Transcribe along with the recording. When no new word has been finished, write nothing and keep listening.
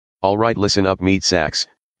Alright, listen up, meat sacks.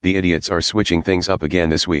 The idiots are switching things up again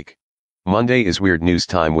this week. Monday is weird news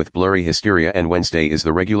time with blurry hysteria, and Wednesday is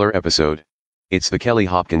the regular episode. It's the Kelly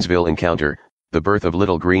Hopkinsville encounter, the birth of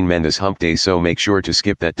Little Green Men this hump day, so make sure to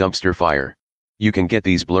skip that dumpster fire. You can get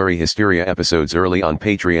these blurry hysteria episodes early on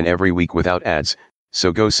Patreon every week without ads,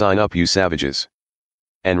 so go sign up, you savages.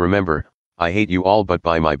 And remember, I hate you all, but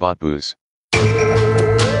buy my bot booze.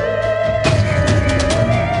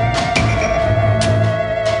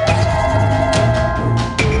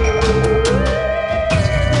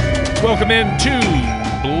 Welcome into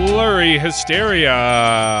Blurry Hysteria.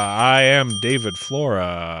 I am David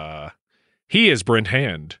Flora. He is Brent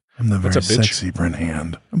Hand. I'm the very sexy Brent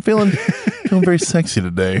Hand. I'm feeling very sexy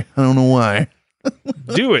today. I don't know why.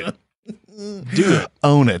 Do it. Do it.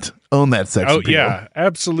 Own it. Own that sexy appeal. Yeah,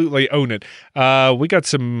 absolutely own it. We got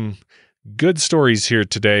some good stories here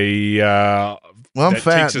today. Well, I'm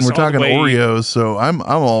fat and we're talking Oreos, so I'm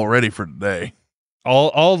all ready for today.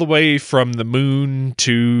 All the way from the moon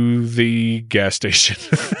to the gas station.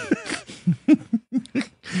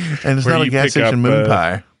 And it's not a gas station moon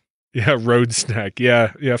pie. Yeah, road snack.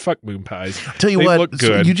 Yeah, fuck moon pies. Tell you what,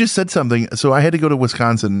 so you just said something. So I had to go to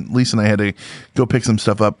Wisconsin. Lisa and I had to go pick some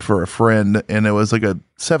stuff up for a friend, and it was like a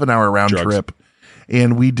 7-hour round trip.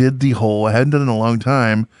 And we did the whole, I hadn't done it in a long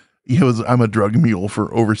time. I'm a drug mule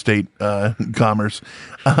for overstate commerce.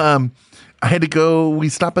 I had to go, we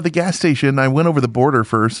stopped at the gas station. I went over the border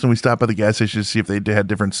first, and we stopped at the gas station to see if they had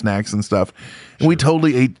different snacks and stuff. And we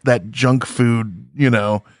totally ate that junk food,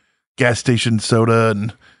 gas station soda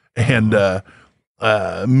and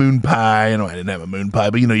moon pie. I didn't have a moon pie,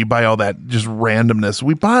 but you buy all that just randomness.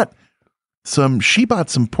 She bought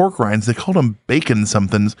some pork rinds. They called them bacon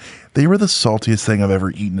somethings. They were the saltiest thing I've ever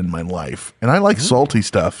eaten in my life. And I like salty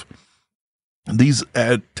stuff. These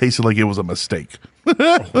tasted like it was a mistake.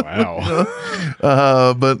 Wow.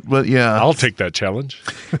 But yeah. I'll take that challenge.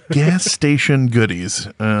 Gas station goodies.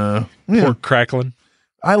 Pork crackling.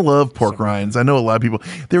 I love pork rinds. I know a lot of people,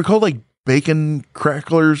 they were called like bacon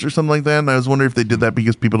cracklers or something like that. And I was wondering if they did that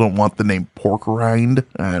because people don't want the name pork rind.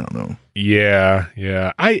 I don't know. Yeah.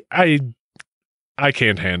 I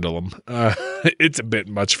can't handle them. It's a bit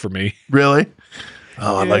much for me. Really?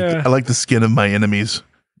 Oh, yeah. I like the skin of my enemies.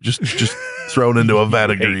 Just thrown into a vat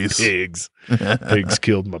of grease. Pigs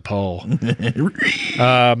killed my paw.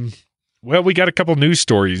 Well, we got a couple news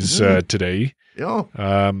stories today.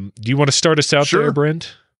 Yeah. Do you want to start us out there,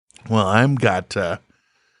 Brent? Well, I got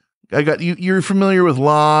you. You're familiar with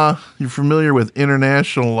law. You're familiar with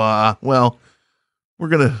international law. Well, we're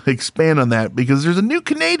going to expand on that because there's a new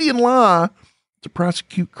Canadian law to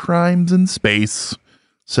prosecute crimes in space.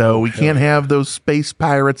 So we can't have those space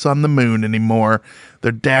pirates on the moon anymore.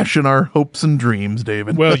 They're dashing our hopes and dreams,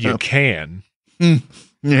 David. Well, you can.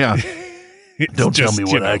 Yeah. Don't tell me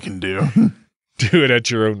what I can do. Do it at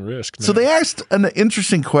your own risk, man. So they asked an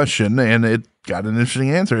interesting question, and it got an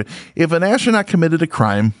interesting answer. If an astronaut committed a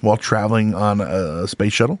crime while traveling on a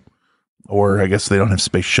space shuttle, or I guess they don't have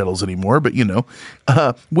space shuttles anymore, but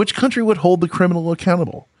which country would hold the criminal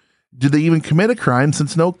accountable? Did they even commit a crime,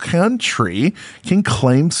 since no country can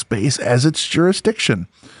claim space as its jurisdiction?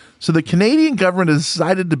 So the Canadian government has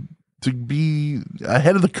decided to be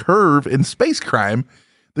ahead of the curve in space crime.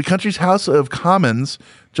 The country's House of Commons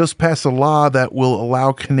just passed a law that will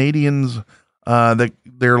allow Canadians,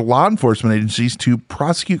 their law enforcement agencies, to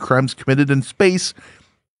prosecute crimes committed in space,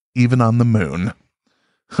 even on the moon.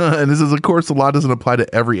 And this is, of course, the law doesn't apply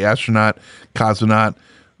to every astronaut, cosmonaut,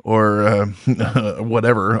 or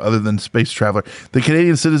whatever other than space traveler. The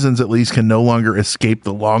Canadian citizens, at least, can no longer escape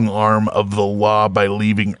the long arm of the law by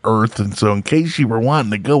leaving Earth. And so in case you were wanting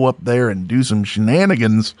to go up there and do some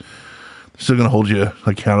shenanigans, they're still going to hold you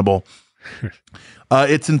accountable.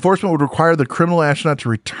 Its enforcement would require the criminal astronaut to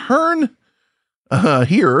return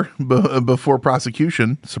here before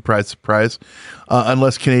prosecution. Surprise, surprise.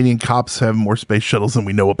 Unless Canadian cops have more space shuttles than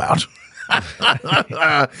we know about.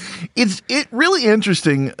 It's really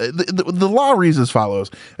interesting. The law reads as follows: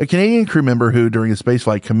 a Canadian crew member who, during a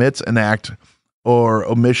spaceflight, commits an act or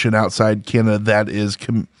omission outside Canada that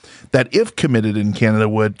if committed in Canada,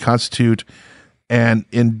 would constitute an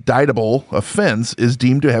indictable offense, is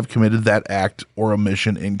deemed to have committed that act or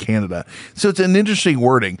omission in Canada. So it's an interesting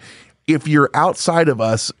wording. If you're outside of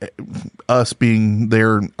us being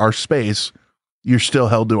our space, you're still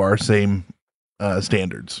held to our same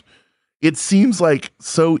standards. It seems like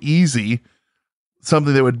so easy,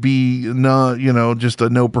 something that would be just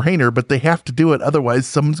a no-brainer, but they have to do it. Otherwise,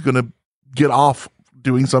 someone's going to get off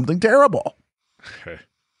doing something terrible.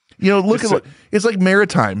 Look at it's like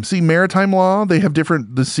maritime. See, maritime law, they have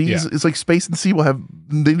different, the seas, it's like space and sea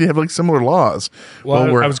they have like similar laws.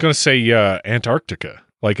 Well, I was going to say Antarctica.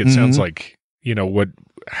 Like it sounds like,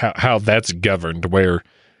 how that's governed, where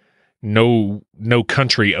no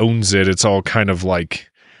country owns it. It's all kind of like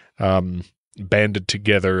banded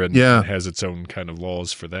together and has its own kind of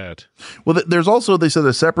laws for that. Well, there's also, they said,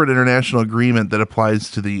 a separate international agreement that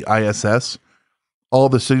applies to the ISS. All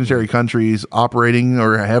the signatory countries operating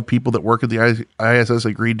or have people that work at the ISS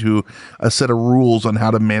agreed to a set of rules on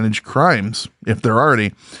how to manage crimes, if there are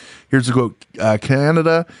any. Here's a quote.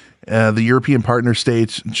 Canada, the European partner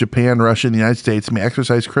states, Japan, Russia, and the United States may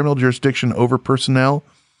exercise criminal jurisdiction over personnel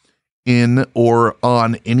in or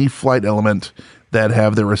on any flight element that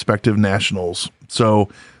have their respective nationals. So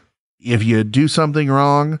if you do something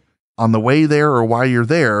wrong on the way there or while you're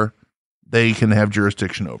there, they can have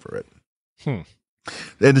jurisdiction over it.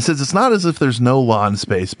 And it says it's not as if there's no law in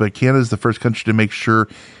space, but Canada is the first country to make sure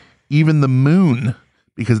even the moon,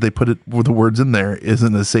 because they put it with the words in there,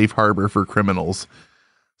 isn't a safe harbor for criminals.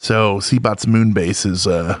 So CBOT's moon base is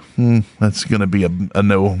that's going to be a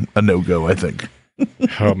no go, I think.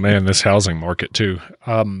 Oh man, this housing market too.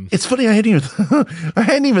 It's funny, I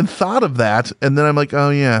hadn't even thought of that, and then I'm like,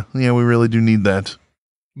 oh yeah, we really do need that.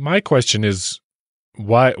 My question is,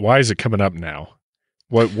 why is it coming up now?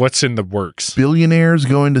 What's in the works? Billionaires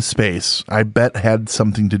going to space, I bet, had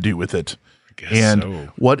something to do with it. And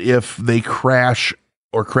what if they crash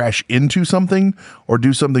into something or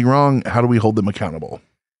do something wrong? How do we hold them accountable?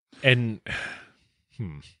 And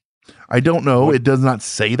I don't know. It does not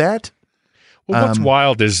say that. Well, what's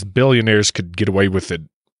wild is billionaires could get away with it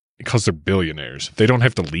because they're billionaires. They don't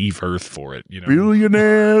have to leave Earth for it.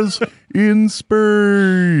 Billionaires in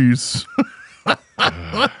space.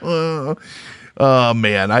 Oh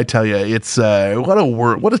man, I tell you, it's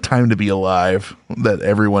what a time to be alive, that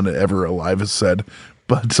everyone ever alive has said.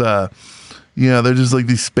 But they're just like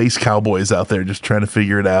these space cowboys out there just trying to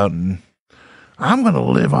figure it out. And I'm gonna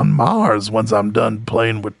live on Mars once I'm done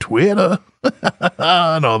playing with Twitter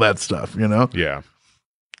and all that stuff. Yeah.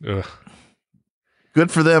 Ugh. Good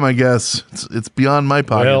for them, I guess. It's beyond my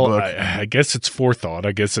pocketbook. Well, I guess it's forethought.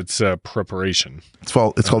 I guess it's preparation. It's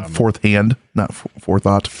called fourth hand, not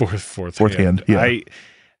forethought. Fourth hand. Yeah.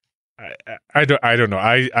 I don't know.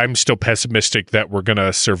 I'm still pessimistic that we're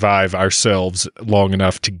gonna survive ourselves long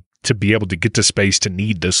enough to be able to get to space to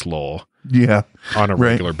need this law. Yeah, on a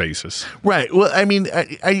regular basis. Right. Well, I mean,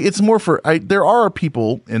 it's more for there are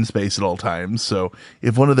people in space at all times. So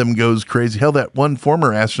if one of them goes crazy, hell, that one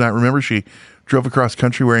former astronaut, remember, she drove across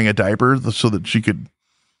country wearing a diaper so that she could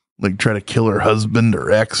like try to kill her husband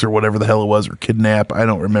or ex or whatever the hell it was, or kidnap. I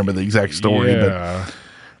don't remember the exact story, but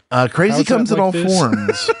crazy comes in all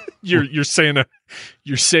forms. You're saying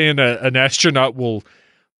an astronaut will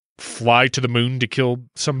fly to the moon to kill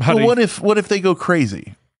somebody? Well, what if they go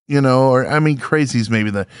crazy? Or I mean, crazy's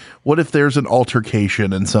maybe what if there's an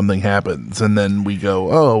altercation and something happens and then we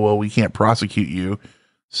go, oh, well, we can't prosecute you.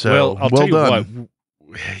 So I'll tell you what.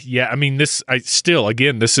 Yeah, I mean, this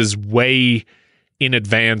is way in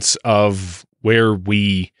advance of where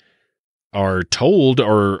we are told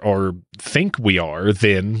or think we are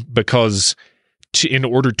then, because in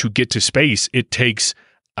order to get to space, it takes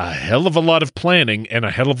a hell of a lot of planning and a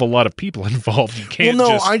hell of a lot of people involved. You can't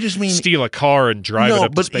I just mean steal a car and drive it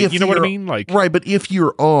up to space. You know what I mean? Like, right, but if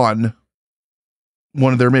you're on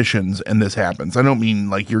one of their missions and this happens, I don't mean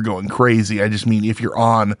like you're going crazy. I just mean if you're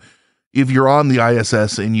on the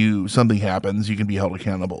ISS and something happens, you can be held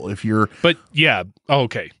accountable. But yeah,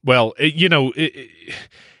 okay. Well,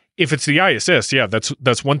 if it's the ISS, yeah,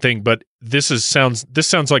 that's one thing. But this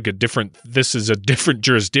sounds like a different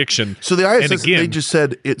jurisdiction. So the ISS, they just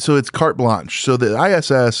said it. So it's carte blanche. So the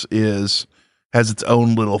ISS has its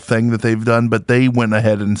own little thing that they've done, but they went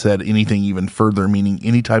ahead and said anything even further, meaning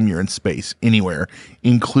anytime you're in space, anywhere,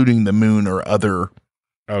 including the moon or other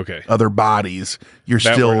bodies, you're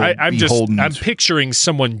still beholden. I'm picturing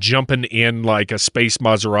someone jumping in like a space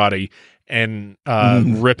Maserati and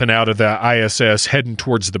ripping out of the ISS, heading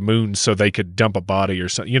towards the moon so they could dump a body or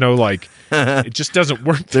something. It just doesn't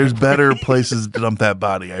work. There's better places to dump that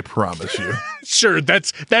body, I promise you. Sure,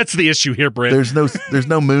 that's the issue here, Brent. There's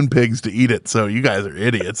no moon pigs to eat it, so you guys are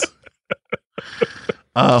idiots.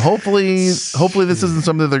 Hopefully this isn't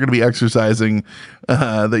something that they're going to be exercising,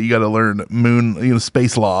 that you got to learn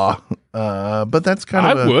space law. But that's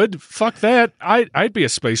kind of would. Fuck that. I'd be a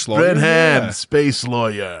space lawyer. Red hand, space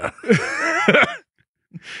lawyer.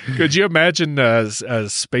 Could you imagine a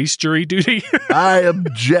space jury duty? I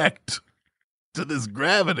object to this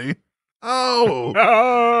gravity. Oh.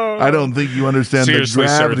 I don't think you understand Seriously, the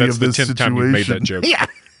gravity sir, that's of the this 10th situation. time you made that joke. Yeah.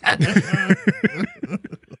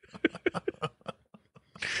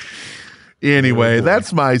 Anyway,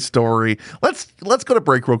 that's my story. Let's go to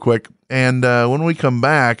break real quick, and when we come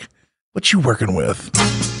back, what you working with?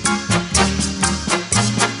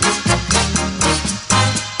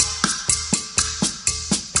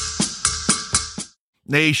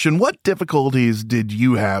 Nation, what difficulties did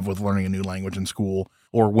you have with learning a new language in school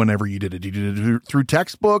or whenever you did it? Did you do it through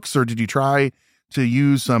textbooks, or did you try to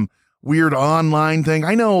use some weird online thing?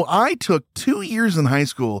 I know I took 2 years in high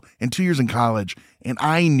school and 2 years in college, and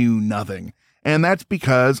I knew nothing. And that's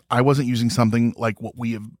because I wasn't using something like what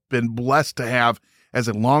we have been blessed to have as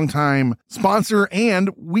a longtime sponsor, and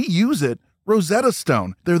we use it, Rosetta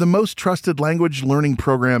Stone. They're the most trusted language learning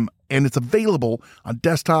program, and it's available on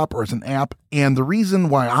desktop or as an app. And the reason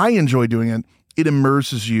why I enjoy doing it, it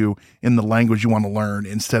immerses you in the language you want to learn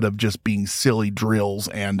instead of just being silly drills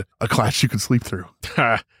and a class you can sleep through.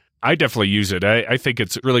 I definitely use it. I think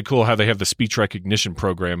it's really cool how they have the speech recognition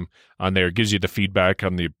program on there. It gives you the feedback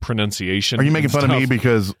on the pronunciation. Are you making fun of me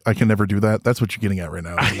because I can never do that? That's what you're getting at right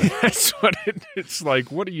now. That's what it's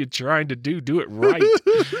like. What are you trying to do? Do it right.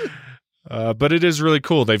 But it is really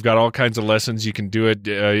cool. They've got all kinds of lessons. You can do it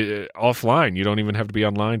offline. You don't even have to be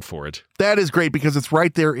online for it. That is great because it's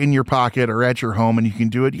right there in your pocket or at your home, and you can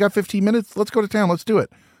do it. You got 15 minutes. Let's go to town. Let's do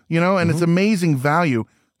it. And it's amazing value.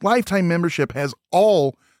 Lifetime membership has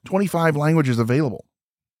all 25 languages available.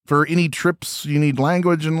 For any trips you need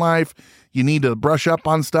language in life, you need to brush up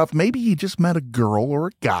on stuff. Maybe you just met a girl or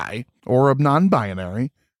a guy or a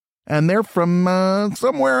non-binary, and they're from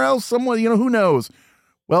somewhere else, who knows?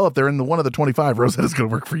 Well, if they're in one of the 25, Rosetta's going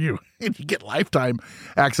to work for you. And you get lifetime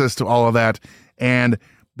access to all of that. And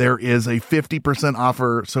there is a 50%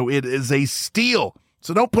 offer, so it is a steal.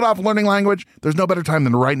 So don't put off learning language. There's no better time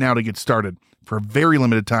than right now to get started. For a very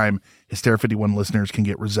limited time, Hysteria 51 listeners can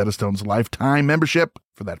get Rosetta Stone's lifetime membership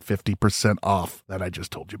for that 50% off that I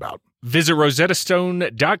just told you about. Visit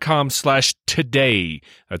rosettastone.com/today.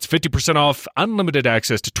 That's 50% off, unlimited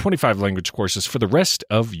access to 25 language courses for the rest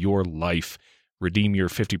of your life. Redeem your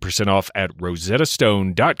 50% off at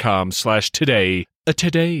rosettastone.com/today.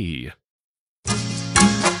 Today.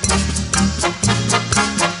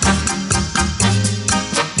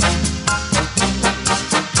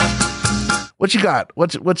 What you got?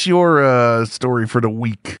 What's your story for the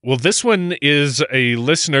week? Well, this one is a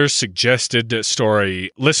listener-suggested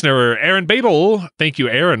story. Listener Aaron Babel, thank you,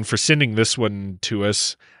 Aaron, for sending this one to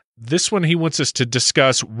us. This one, he wants us to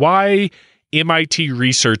discuss why MIT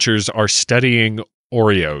researchers are studying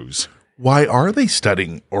Oreos. Why are they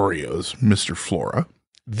studying Oreos, Mr. Flora?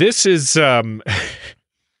 This is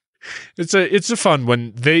it's a fun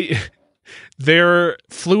one. They're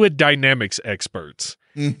fluid dynamics experts,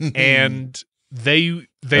 and they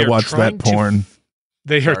watch that porn.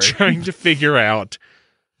 They are trying to figure out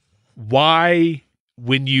why,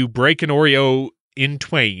 when you break an Oreo in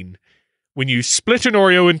twain, when you split an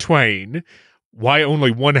Oreo in twain, why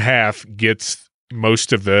only one half gets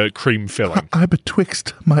most of the cream filling. I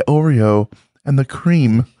betwixt my Oreo and the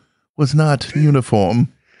cream was not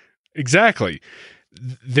uniform. Exactly.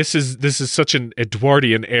 This is such an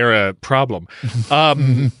Edwardian era problem.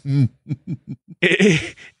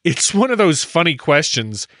 It's one of those funny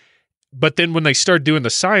questions, but then when they start doing the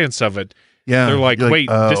science of it, they're like, wait,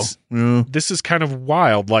 this is kind of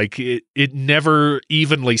wild. Like it never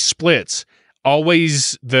evenly splits.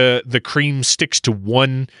 Always the cream sticks to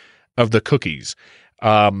one of the cookies.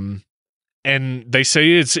 And they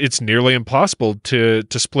say it's nearly impossible to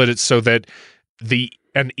split it so that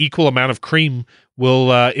an equal amount of cream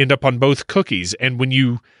will end up on both cookies. And when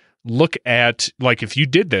you look at, like, if you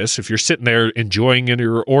did this, if you're sitting there enjoying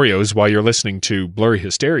your Oreos while you're listening to Blurry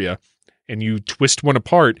Hysteria and you twist one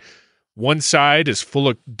apart, one side is full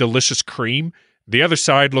of delicious cream. The other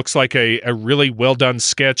side looks like a really well done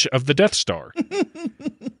sketch of the Death Star.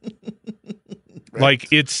 Right. Like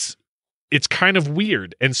it's kind of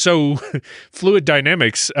weird. And so fluid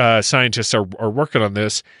dynamics scientists are working on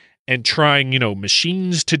this and trying,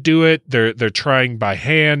 machines to do it. They're trying by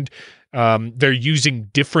hand. They're using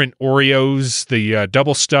different Oreos, the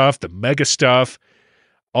double stuff, the mega stuff,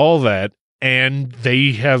 all that. And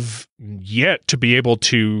they have yet to be able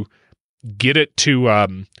to get it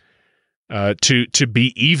to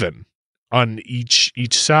be even on each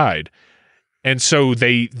side. And so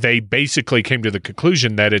they basically came to the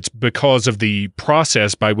conclusion that it's because of the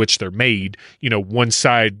process by which they're made. One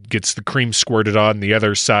side gets the cream squirted on, the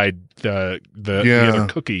other side the other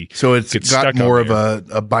cookie. So it's got more of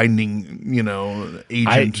a binding,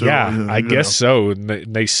 agent. I guess so. And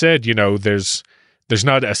they said, there's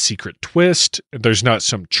not a secret twist. There's not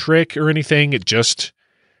some trick or anything. It just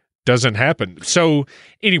doesn't happen. So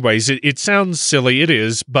anyways, it sounds silly. It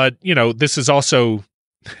is, but this is also,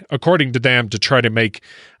 according to them, to try to make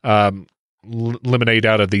lemonade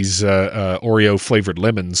out of these Oreo flavored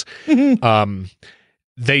lemons.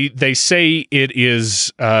 They say it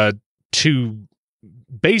is to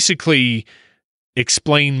basically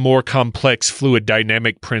explain more complex fluid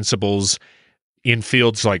dynamic principles in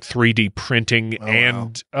fields like 3D printing.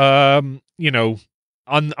 And on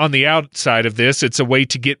the outside of this, it's a way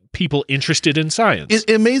to get people interested in science. It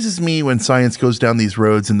amazes me when science goes down these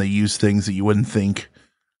roads and they use things that you wouldn't think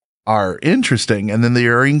are interesting, and then they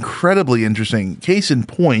are incredibly interesting. Case in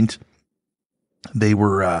point, they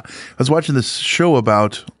were I was watching this show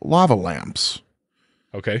about lava lamps.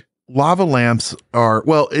 Okay. Lava lamps are,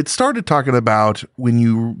 well, it started talking about when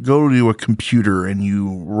you go to a computer and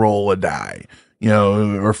you roll a die,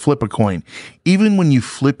 or flip a coin. Even when you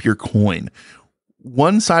flip your coin,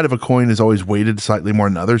 one side of a coin is always weighted slightly more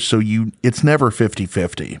than others, so it's never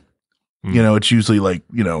 50-50. It's usually like,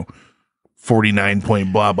 49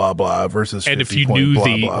 point blah blah blah versus 50 and if you point knew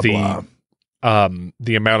blah, blah,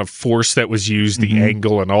 the amount of force that was used, the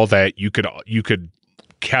angle and all that, you could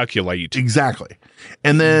calculate exactly.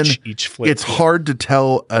 And then each flip. It's hard to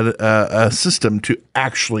tell a system to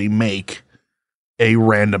actually make a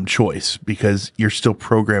random choice because you're still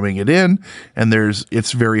programming it in, and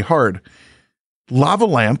it's very hard. Lava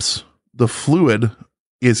lamps, the fluid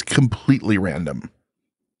is completely random.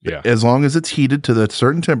 Yeah. As long as it's heated to a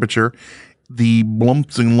certain temperature, the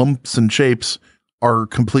lumps and shapes are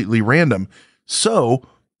completely random. So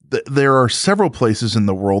there are several places in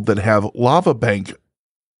the world that have lava bank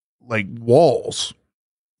like walls,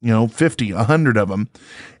 50, 100 of them.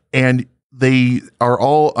 And they are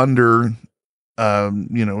all under,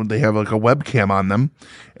 they have like a webcam on them,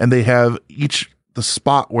 and they have the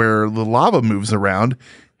spot where the lava moves around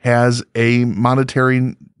has a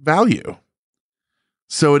monetary value.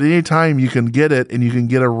 So at any time you can get it, and you can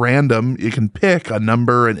get you can pick a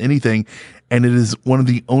number and anything. And it is one of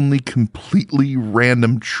the only completely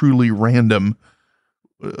random, truly random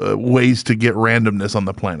ways to get randomness on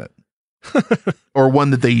the planet. Or one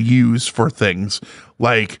that they use for things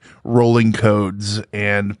like rolling codes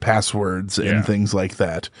and passwords and things like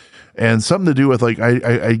that. And something to do with like,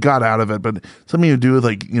 I got out of it, but something to do with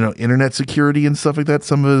like, internet security and stuff like that.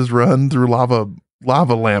 Some of it is run through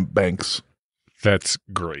lava lamp banks. That's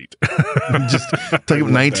great. Just talking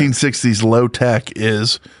about 1960s low tech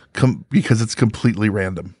is because it's completely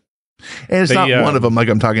random. And it's not one of them like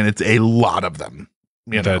I'm talking, it's a lot of them.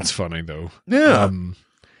 That's funny though. Yeah.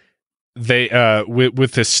 They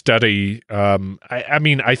with this study,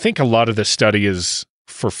 I think a lot of the study is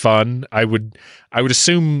for fun. I would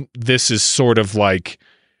assume this is sort of like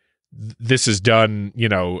this is done,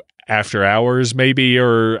 after hours, maybe,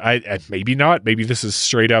 or maybe not. Maybe this is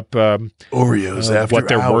straight up Oreos after what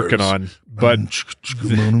they're hours. Working on. But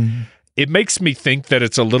it makes me think that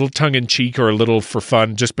it's a little tongue in cheek or a little for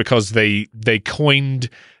fun, just because they coined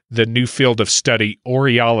the new field of study,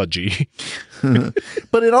 Oreology.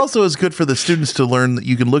 But it also is good for the students to learn that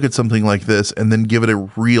you can look at something like this and then give it a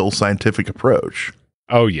real scientific approach.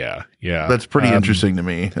 Oh yeah, yeah. That's pretty interesting to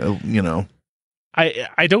me.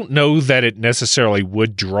 I don't know that it necessarily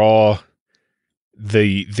would draw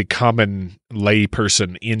the common lay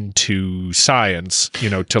person into science,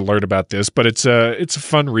 to learn about this, but it's a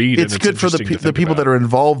fun read. It's good for the people that are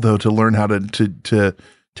involved though to learn how to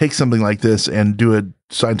take something like this and do a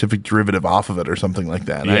scientific derivative off of it or something like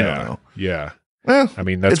that. Yeah, I don't know. Yeah. Well, I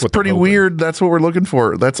mean, that's it's pretty weird. That's what we're looking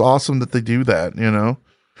for. That's awesome that they do that.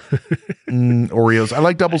 Oreos. I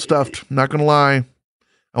like double stuffed. Not gonna lie.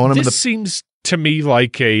 I want them. This seems to me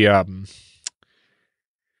like this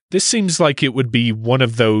seems like it would be one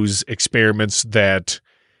of those experiments that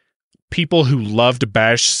people who love to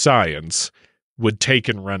bash science would take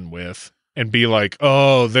and run with and be like,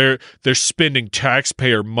 oh, they're spending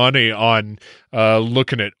taxpayer money on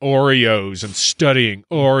looking at Oreos and studying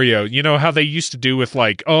Oreo. You know how they used to do with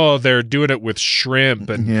like, oh, they're doing it with shrimp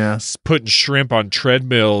and putting shrimp on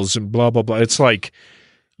treadmills and blah, blah, blah. It's like,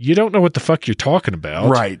 you don't know what the fuck you're talking about.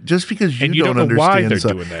 Right. Just because you don't know understand why they're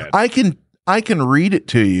stuff. doing that. I can read it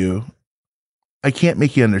to you. I can't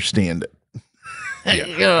make you understand it.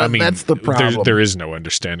 Yeah. I mean, that's the problem. There is no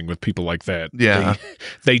understanding with people like that. Yeah.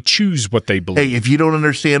 They choose what they believe. Hey, if you don't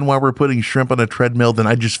understand why we're putting shrimp on a treadmill, then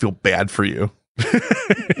I just feel bad for you.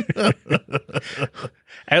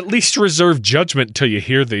 At least reserve judgment until you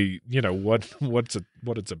hear the,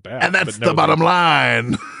 what it's about. And that's the bottom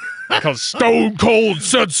line. Because Stone Cold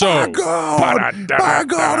said so. By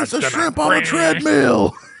God, it's a shrimp on a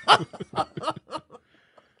treadmill.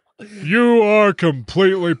 You are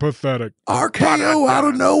completely pathetic. RKO out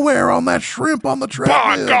of nowhere on that shrimp on the treadmill.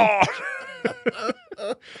 By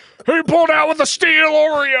God. He pulled out with a steel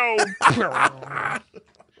Oreo.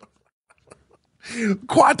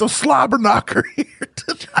 Quite the slobber knocker here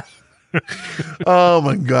tonight. Oh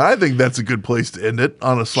my God. I think that's a good place to end it,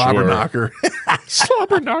 on a slobber knocker.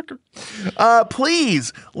 Slobber knocker.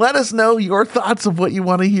 Please let us know your thoughts of what you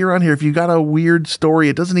want to hear on here. If you got a weird story,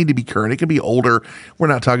 it doesn't need to be current. It can be older. We're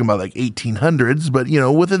not talking about like 1800s, but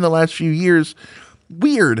within the last few years,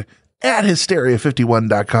 weird, at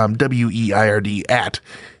hysteria51.com, WEIRD at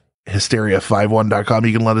hysteria51.com.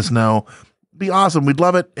 You can let us know. Be awesome. We'd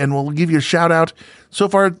love it. And we'll give you a shout out. So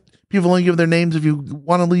far, people only give their names. If you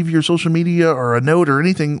want to leave your social media or a note or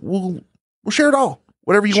anything, we'll share it all.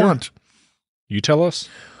 Whatever you want. You tell us.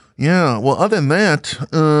 Yeah. Well, other than that,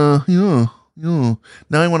 yeah.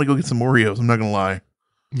 Now I want to go get some Oreos. I'm not going to lie.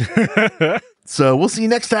 So we'll see you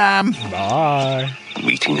next time. Bye.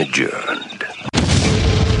 Meeting adjourned.